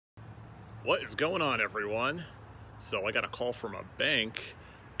What is going on, everyone? So I got a call from a bank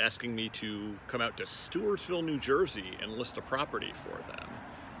asking me to come out to Stewartsville, New Jersey and list a property for them.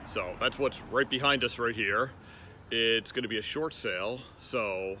 So that's what's right behind us right here. It's going to be a short sale,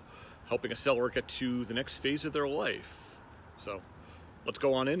 so helping a seller get to the next phase of their life. So let's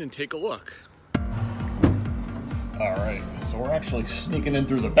go on in and take a look. All right, so we're actually sneaking in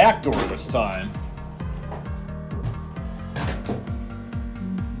through the back door this time.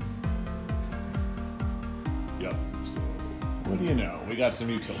 Yep, so what do you know? We got some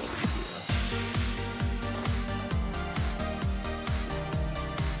utilities here.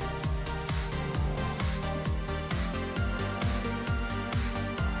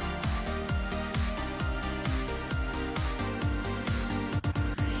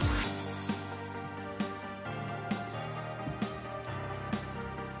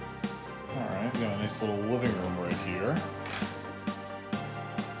 Alright, we got a nice little living room right here.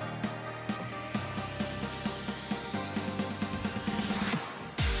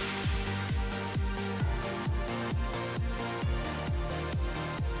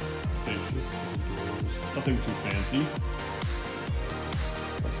 Nothing too fancy.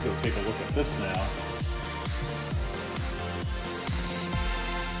 Let's go take a look at this now.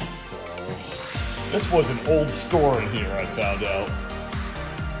 So, this was an old store in here, I found out.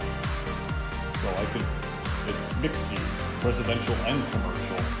 So it's mixed use, residential and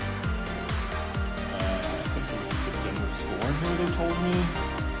commercial. I think there was a general store in here, they told me.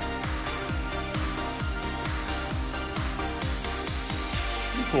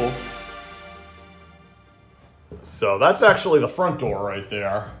 Pretty cool. So that's actually the front door right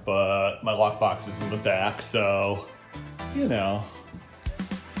there, but my lockbox is in the back, so, you know.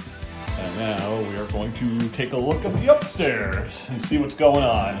 And now we are going to take a look at the upstairs and see what's going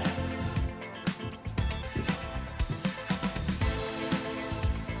on.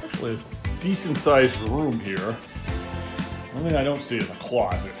 Actually, a decent sized room here. One thing I don't see is a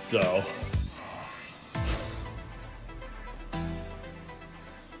closet, so.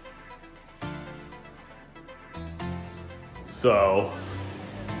 So,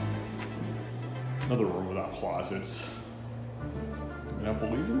 another room without closets. Do we not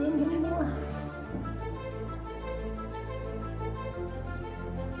believe in them anymore?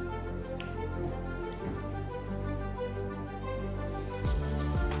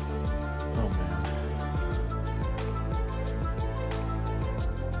 Oh man.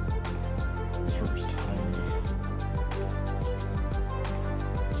 This room's tiny.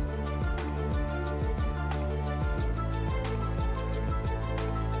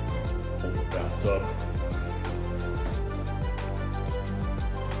 Bathtub.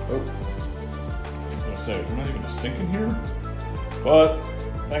 Oh, I was gonna say, there's not even a sink in here, but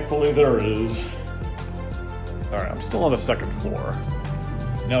thankfully there is. All right, I'm still on the second floor.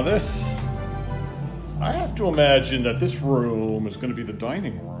 Now this, I have to imagine that this room is gonna be the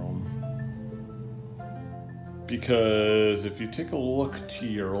dining room, because if you take a look to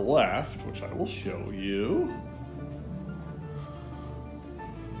your left, which I will show you,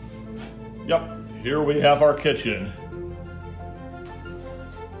 yep, here we have our kitchen.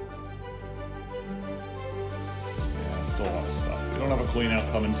 Yeah, still a lot of stuff. We don't have a clean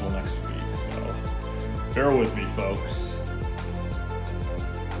out coming until next week, so bear with me, folks.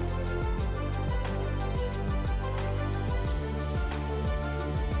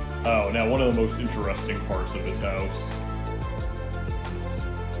 Oh, now one of the most interesting parts of this house.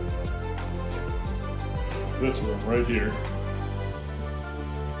 This room right here.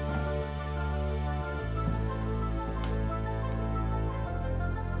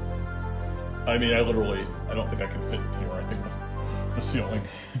 I mean, I don't think I can fit in here. I think the ceiling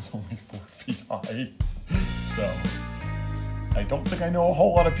is only 4 feet high. So, I don't think I know a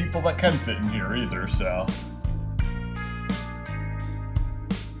whole lot of people that can fit in here either, so.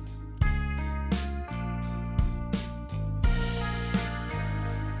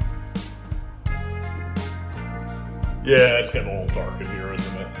 Yeah, it's getting a little dark in here,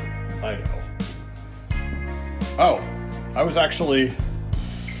 isn't it? I know. Oh, I was actually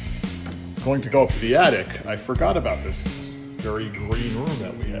going to go up to the attic. I forgot about this very green room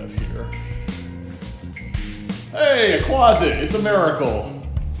that we have here. Hey, a closet! It's a miracle!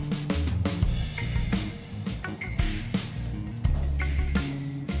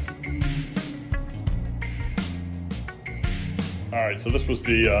 Alright, so this was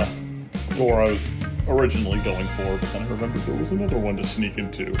the door I was originally going for, but then I remembered there was another one to sneak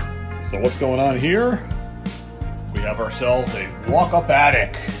into. So what's going on here? We have ourselves a walk-up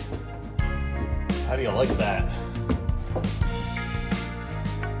attic. How do you like that?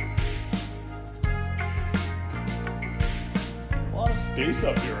 case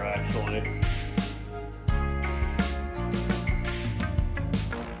up here, actually.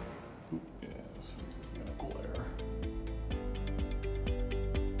 Oop, yeah, this is gonna glare.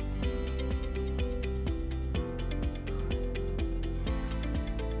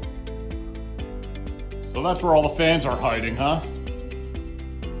 So that's where all the fans are hiding, huh?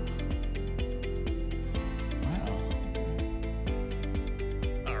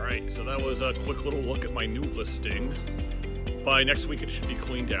 So that was a quick little look at my new listing. By next week it should be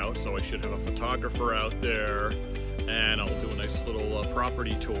cleaned out, so I should have a photographer out there, and I'll do a nice little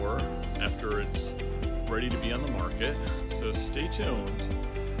property tour after it's ready to be on the market. So stay tuned.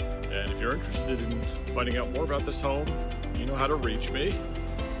 And if you're interested in finding out more about this home, you know how to reach me.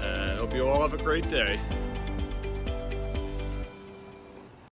 And I hope you all have a great day.